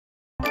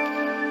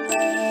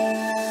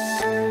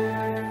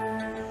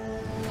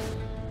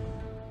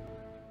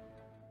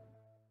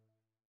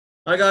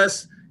Hi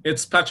guys,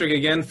 it's Patrick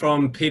again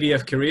from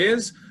PDF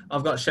Careers.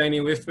 I've got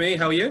Shayney with me.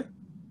 How are you?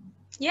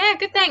 Yeah,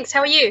 good, thanks.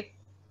 How are you?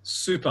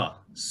 Super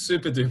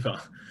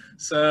duper.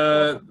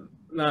 So,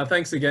 no,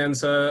 thanks again.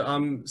 So,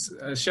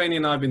 Shayney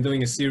and I have been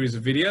doing a series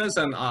of videos,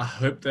 and I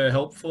hope they're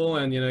helpful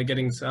and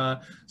getting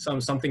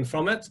something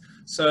from it.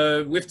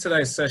 So, with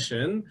today's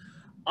session,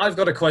 I've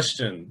got a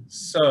question.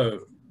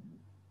 So,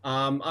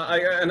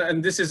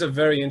 and this is a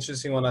very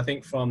interesting one, I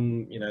think,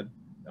 from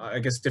I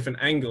guess different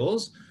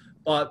angles,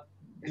 but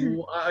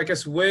I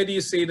guess where do you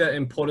see the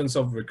importance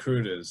of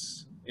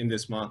recruiters in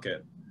this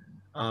market?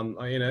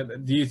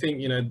 Do you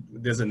think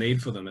there's a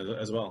need for them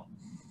as well?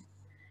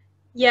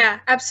 Yeah,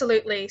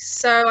 absolutely.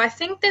 So I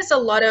think there's a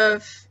lot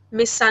of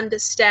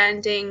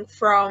misunderstanding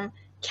from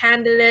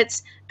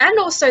candidates and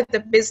also the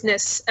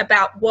business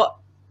about what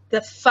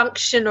the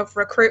function of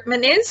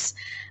recruitment is.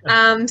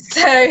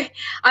 So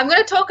I'm going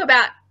to talk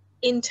about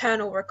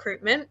internal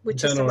recruitment,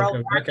 which is the Internal role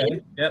recruitment. I'm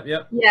in. Okay.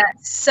 Yep. Yeah.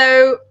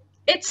 So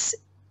it's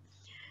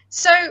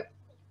so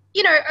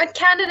a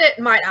candidate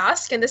might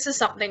ask, and this is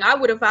something I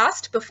would have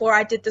asked before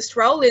I did this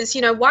role, is,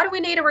 why do we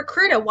need a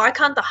recruiter? Why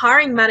can't the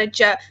hiring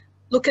manager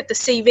look at the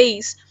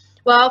CVs?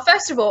 Well,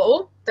 first of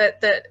all,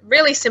 the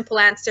really simple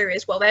answer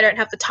is, well, they don't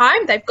have the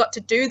time. They've got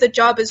to do the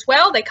job as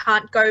well. They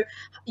can't go,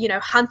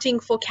 hunting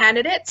for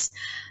candidates.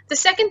 The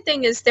second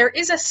thing is there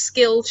is a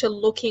skill to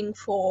looking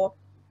for,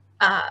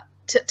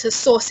 to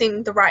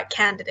sourcing the right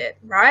candidate,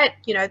 right?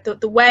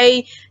 The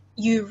way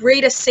you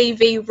read a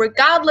CV,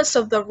 regardless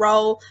of the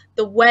role,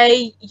 the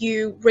way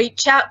you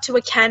reach out to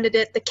a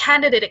candidate, the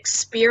candidate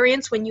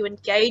experience when you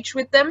engage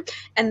with them,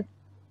 and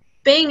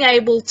being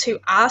able to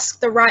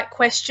ask the right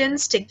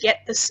questions to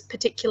get this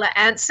particular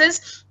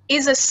answers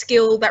is a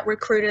skill that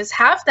recruiters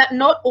have that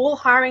not all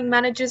hiring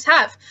managers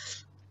have.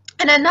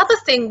 And another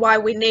thing why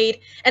we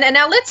need, and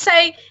now let's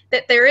say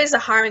that there is a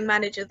hiring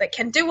manager that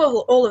can do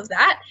all of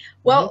that.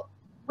 Well,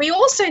 we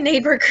also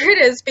need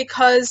recruiters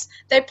because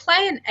they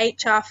play an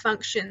HR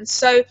function.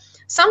 So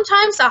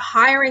sometimes a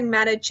hiring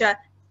manager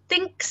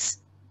thinks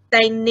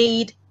they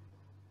need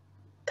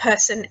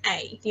person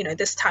A,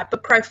 this type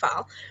of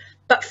profile.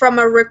 But from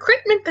a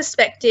recruitment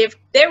perspective,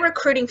 they're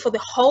recruiting for the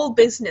whole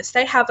business.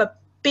 They have a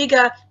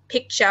bigger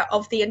picture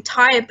of the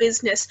entire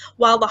business,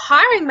 while the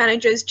hiring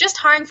manager is just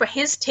hiring for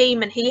his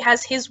team and he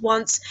has his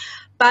wants.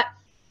 But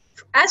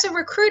as a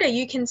recruiter,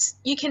 you can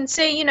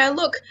see,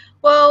 look,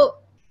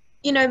 well,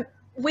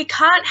 we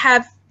can't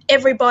have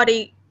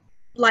everybody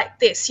like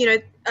this,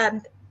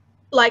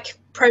 like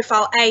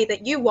profile A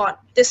that you want.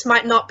 This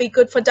might not be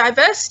good for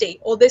diversity,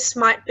 or this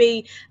might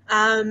be,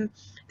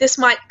 this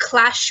might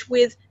clash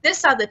with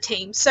this other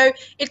team. So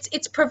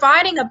it's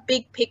providing a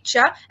big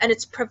picture, and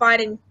it's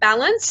providing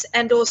balance,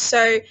 and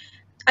also,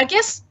 I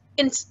guess,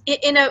 in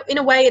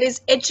a way, it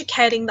is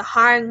educating the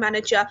hiring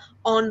manager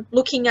on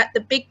looking at the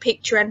big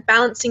picture and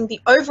balancing the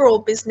overall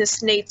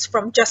business needs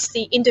from just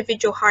the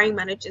individual hiring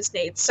manager's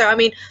needs. So, I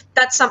mean,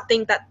 that's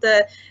something that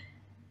the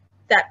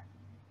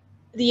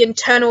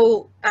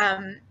internal,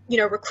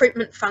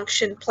 recruitment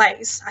function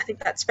plays. I think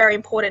that's very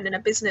important in a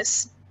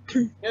business.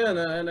 Yeah,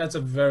 no, and that's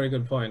a very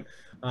good point.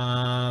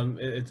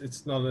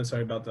 It's not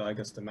necessarily about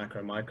the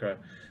macro micro.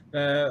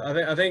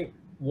 I think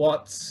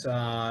what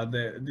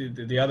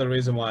the other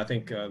reason why I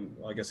think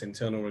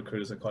internal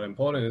recruiters are quite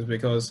important is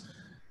because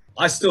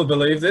I still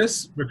believe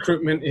this: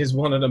 recruitment is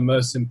one of the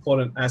most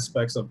important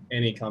aspects of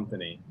any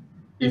company.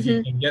 If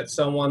you can get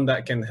someone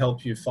that can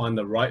help you find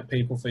the right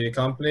people for your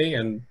company,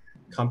 and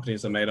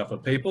companies are made up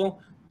of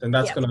people, then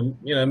that's going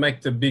to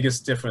make the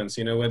biggest difference.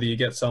 Whether you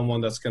get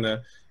someone that's going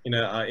to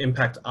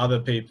impact other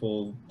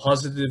people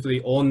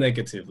positively or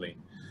negatively.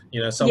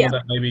 Someone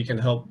that maybe can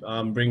help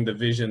bring the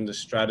vision, the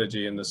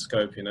strategy, and the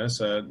scope.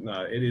 So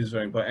no, it is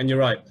very important. And you're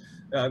right.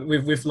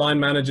 With line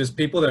managers,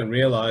 people don't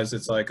realize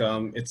it's like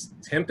it's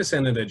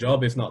 10% of their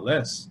job, if not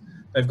less.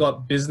 They've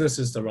got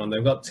businesses to run.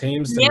 They've got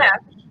teams to manage.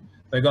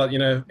 They've got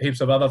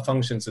heaps of other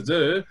functions to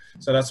do.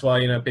 So that's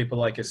why people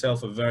like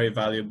yourself are very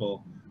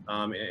valuable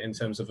in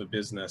terms of a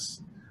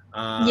business.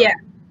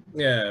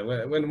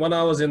 When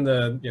I was in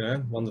the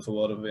wonderful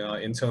world of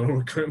internal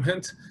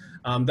recruitment,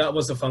 that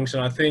was the function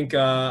I think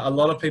a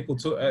lot of people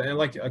took and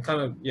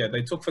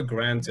they took for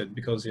granted,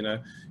 because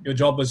your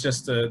job was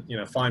just to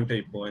find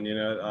people and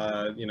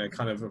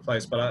kind of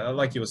replace. But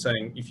like you were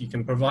saying, if you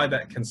can provide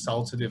that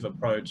consultative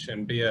approach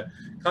and be a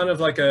kind of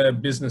like a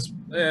business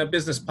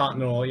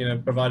partner, or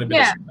provide a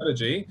bit of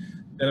strategy,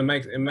 then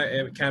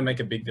it can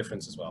make a big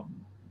difference as well.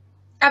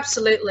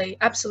 Absolutely,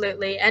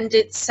 and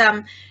it's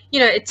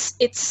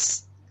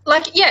it's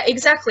like,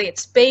 exactly.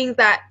 It's being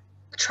that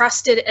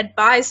trusted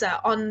advisor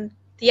on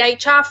the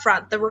HR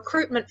front, the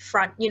recruitment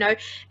front,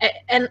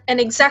 and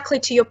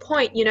exactly to your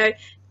point,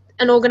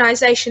 an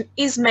organization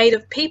is made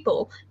of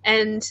people,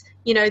 and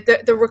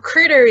the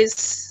recruiter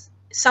is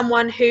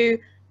someone who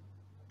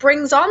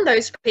brings on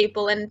those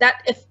people, and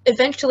that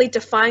eventually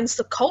defines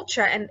the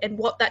culture and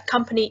what that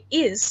company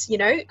is.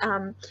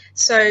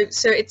 So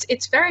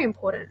it's very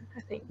important,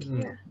 I think.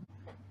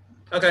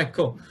 Okay,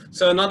 cool.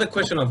 So another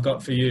question I've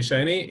got for you,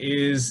 Shayney,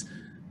 is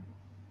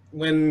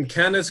when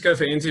candidates go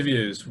for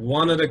interviews,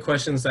 one of the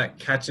questions that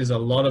catches a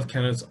lot of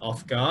candidates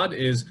off guard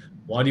is,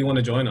 why do you want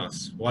to join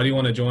us? Why do you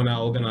want to join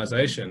our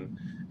organization?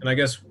 And I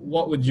guess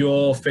what would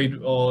your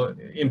feed or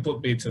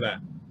input be to that?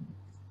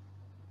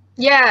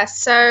 Yeah,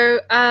 so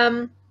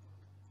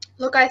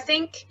look, I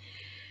think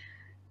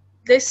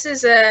this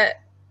is a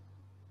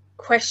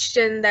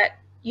question that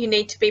you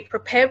need to be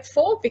prepared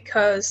for,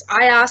 because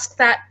I ask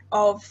that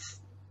of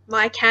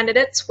my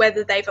candidates,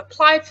 whether they've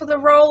applied for the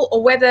role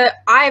or whether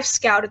I've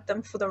scouted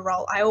them for the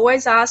role. I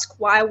always ask,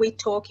 why are we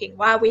talking?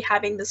 Why are we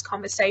having this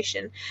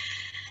conversation?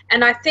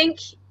 And I think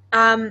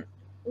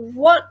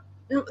what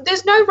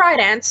there's no right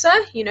answer,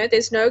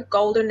 there's no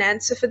golden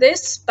answer for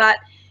this, but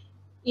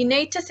you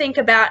need to think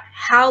about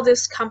how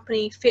this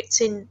company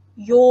fits in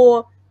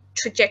your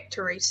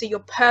trajectory, so your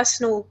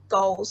personal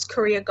goals,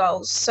 career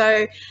goals.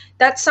 So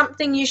that's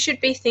something you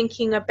should be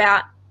thinking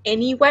about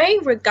anyway,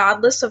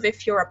 regardless of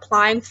if you're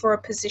applying for a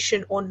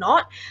position or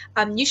not.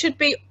 You should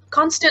be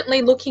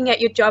constantly looking at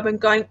your job and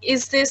going,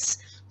 is this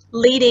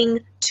leading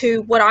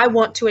to what I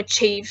want to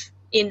achieve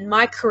in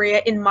my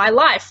career, in my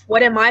life?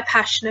 What am I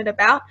passionate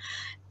about?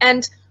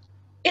 And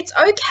it's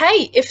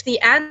okay if the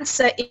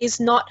answer is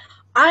not,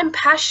 I'm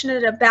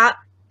passionate about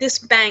this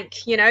bank,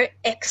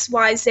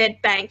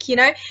 XYZ bank,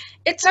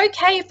 it's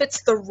okay if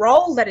it's the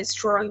role that is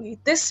drawing you.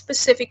 This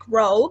specific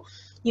role,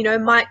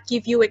 might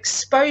give you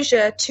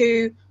exposure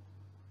to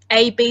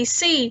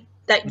ABC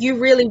that you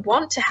really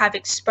want to have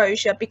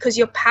exposure because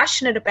you're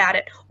passionate about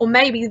it. Or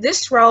maybe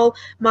this role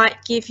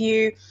might give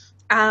you,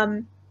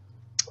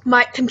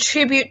 might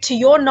contribute to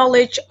your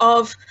knowledge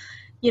of,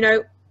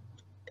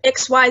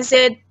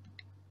 XYZ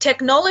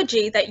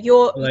technology that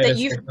The that latest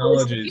you feel is the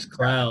technologies, future.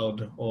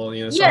 cloud, or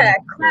Yeah, cybersecurity.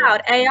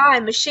 cloud, AI,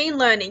 machine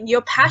learning.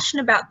 You're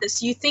passionate about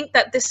this. You think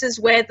that this is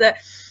where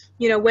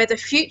where the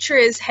future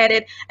is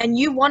headed, and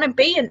you want to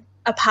be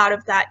a part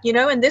of that,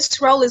 and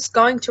this role is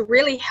going to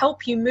really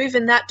help you move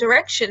in that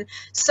direction.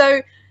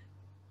 So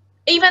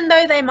even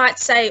though they might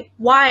say,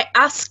 why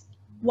us?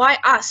 Why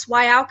us?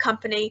 Why our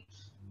company?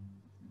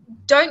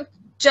 Don't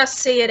just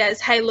see it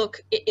as, hey,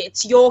 look,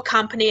 it's your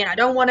company and I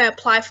don't want to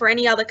apply for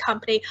any other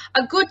company.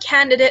 A good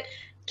candidate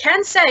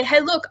can say, hey,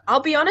 look, I'll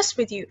be honest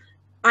with you.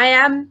 I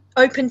am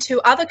open to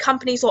other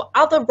companies or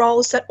other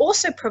roles that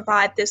also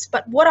provide this,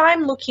 but what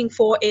I'm looking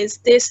for is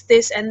this,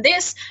 this, and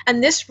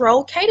this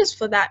role caters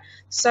for that.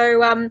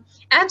 So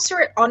answer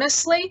it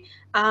honestly,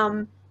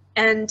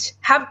 and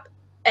have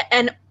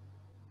and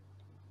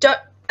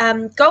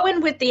don't, go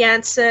in with the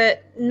answer,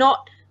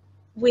 not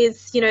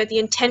with the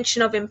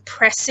intention of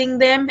impressing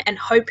them and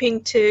hoping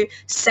to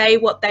say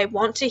what they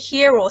want to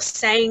hear or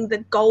saying the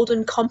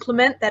golden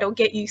compliment that'll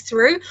get you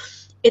through.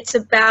 It's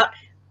about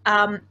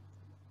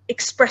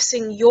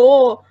expressing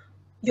your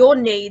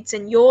needs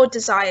and your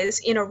desires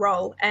in a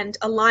role and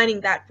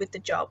aligning that with the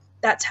job.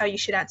 That's how you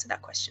should answer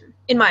that question,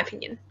 in my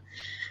opinion.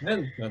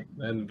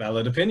 And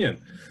valid opinion.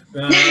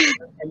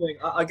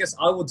 I guess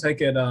I would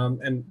take it,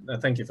 and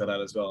thank you for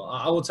that as well.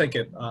 I will take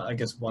it, I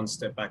guess, one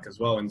step back as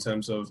well in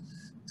terms of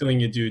doing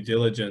your due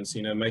diligence.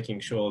 Making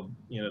sure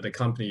the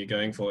company you're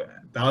going for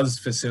does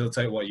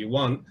facilitate what you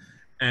want.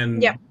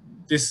 And Yeah.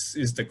 this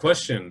is the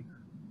question: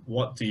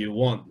 what do you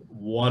want?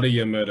 What are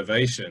your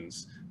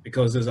motivations?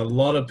 Because there's a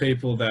lot of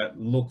people that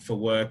look for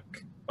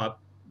work, but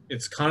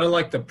it's kind of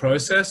like the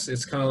process.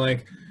 It's kind of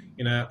like,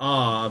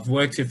 I've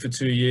worked here for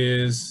 2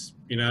 years,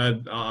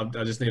 I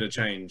just need a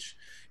change,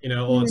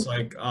 or it's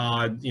like,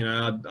 I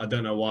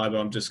don't know why, but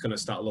I'm just going to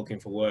start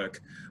looking for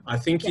work. I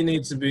think you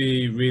need to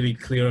be really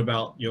clear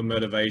about your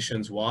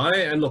motivations, why.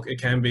 And look, it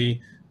can be,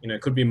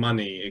 it could be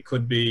money, it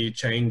could be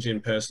change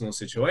in personal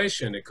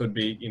situation, it could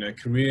be,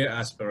 career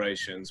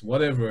aspirations,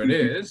 whatever it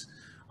is.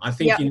 I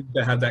think Yeah. you need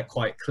to have that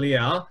quite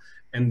clear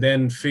and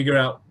then figure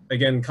out,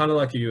 again, kind of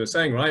like you were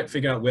saying, right?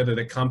 Figure out whether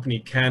the company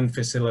can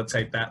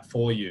facilitate that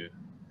for you.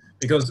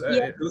 Because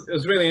Yeah. it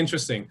was really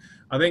interesting.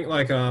 I think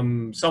like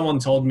someone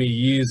told me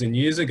years and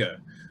years ago,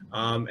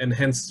 and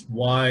hence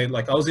why,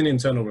 like, I was in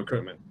internal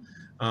recruitment.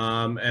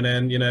 And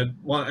then,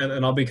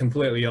 and I'll be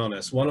completely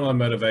honest, one of my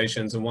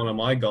motivations and one of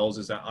my goals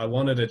is that I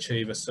wanted to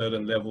achieve a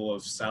certain level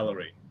of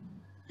salary.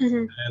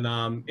 Hmm.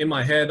 And in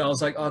my head, I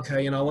was like,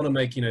 okay, I want to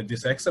make,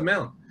 this X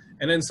amount.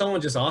 And then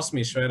someone just asked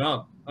me straight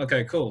up,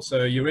 okay, cool.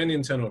 So you're in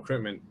internal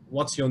recruitment.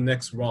 What's your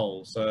next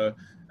role? So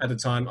at the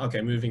time, okay,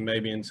 moving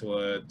maybe into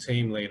a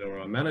team leader or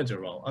a manager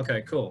role.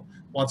 Okay, cool.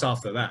 What's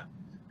after that?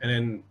 And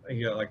then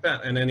you go like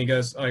that. And then he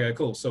goes, okay,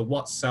 cool. So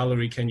what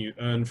salary can you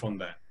earn from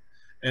that?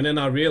 And then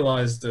I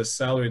realized the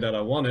salary that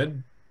I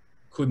wanted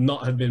could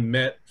not have been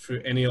met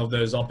through any of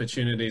those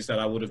opportunities that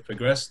I would have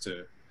progressed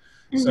to.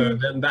 So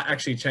Hmm. then that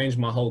actually changed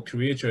my whole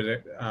career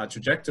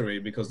trajectory,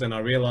 because then I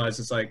realized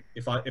it's like,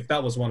 if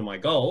that was one of my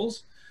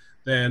goals,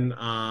 then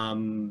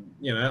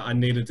I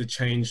needed to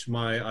change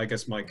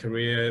my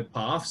career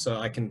path so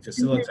I can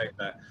facilitate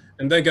that.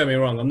 And don't get me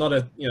wrong, I'm not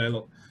a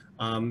look,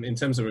 in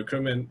terms of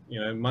recruitment,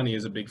 money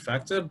is a big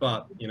factor,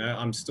 but,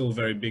 I'm still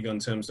very big on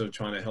terms of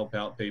trying to help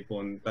out people.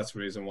 And that's the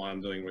reason why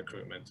I'm doing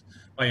recruitment.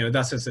 But,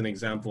 that's just an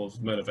example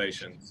of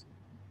motivations.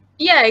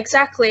 Yeah,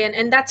 exactly.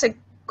 And that's a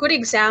good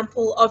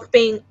example of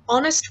being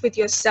honest with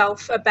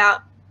yourself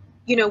about,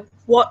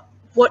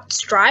 what's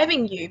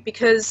driving you,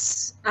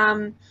 because,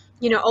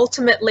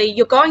 ultimately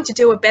you're going to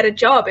do a better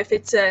job if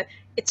it's a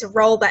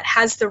role that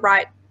has the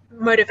right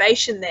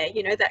motivation there,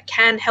 that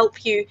can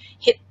help you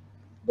hit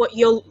what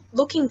you're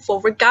looking for,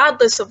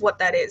 regardless of what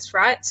that is,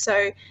 right?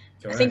 So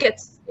Correct. I think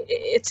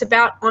it's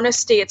about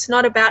honesty. It's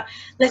not about,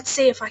 let's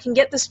see if I can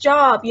get this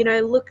job,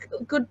 look,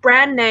 good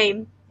brand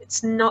name.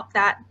 It's not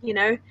that,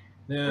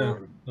 Yeah.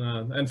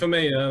 And for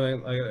me,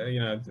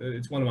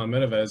 it's one of my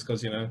motivators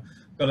because,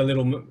 got a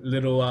little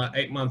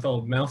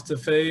 8-month-old mouth to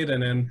feed,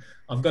 and then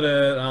I've got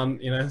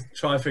to,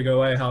 try to figure a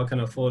way how I can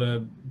afford a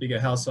bigger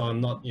house so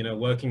I'm not,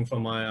 working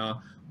from my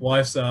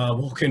wife's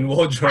walk-in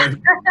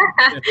wardrobe,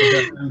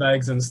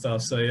 handbags and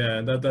stuff. So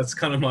yeah, that's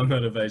kind of my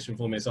motivation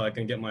for me, so I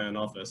can get my own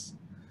office.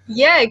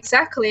 Yeah,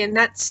 exactly. And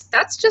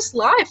that's just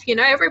life,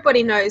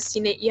 everybody knows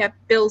you have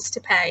bills to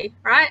pay,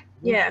 right?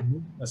 Yeah.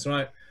 That's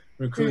right.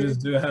 Recruiters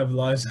do have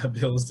lives and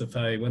bills to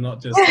pay. We're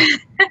not just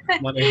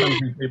money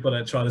hungry people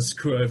that try to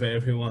screw over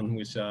everyone,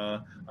 which I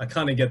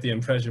kind of get the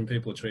impression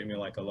people treat me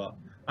like a lot.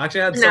 I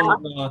actually had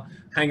someone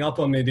hang up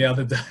on me the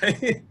other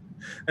day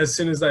as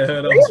soon as they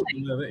heard I was,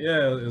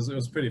 yeah, it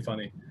was pretty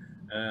funny.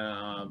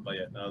 But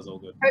yeah, that was all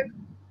good.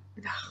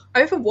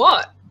 Over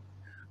what?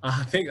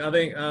 I think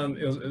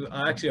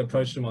I actually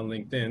approached them on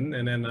LinkedIn,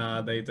 and then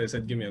they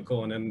said give me a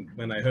call, and then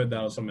when they heard that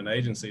I was from an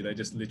agency, they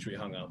just literally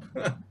hung up.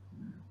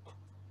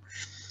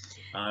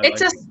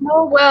 It's a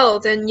small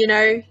world, and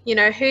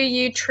who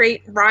you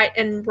treat right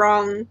and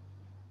wrong,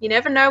 you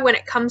never know when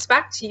it comes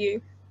back to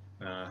you.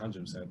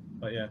 100%.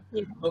 But yeah.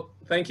 Well,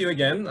 thank you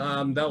again.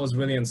 That was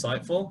really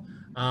insightful.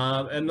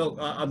 And look,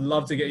 I'd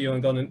love to get you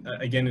on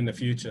again in the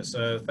future.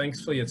 So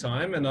thanks for your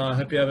time, and I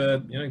hope you have a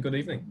good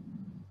evening.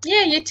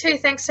 Yeah, you too.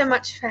 Thanks so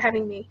much for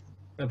having me.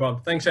 No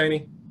problem. Thanks,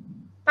 Shayney.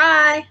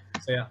 Bye.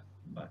 See ya.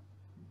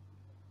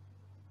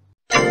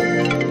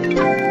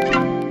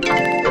 Bye.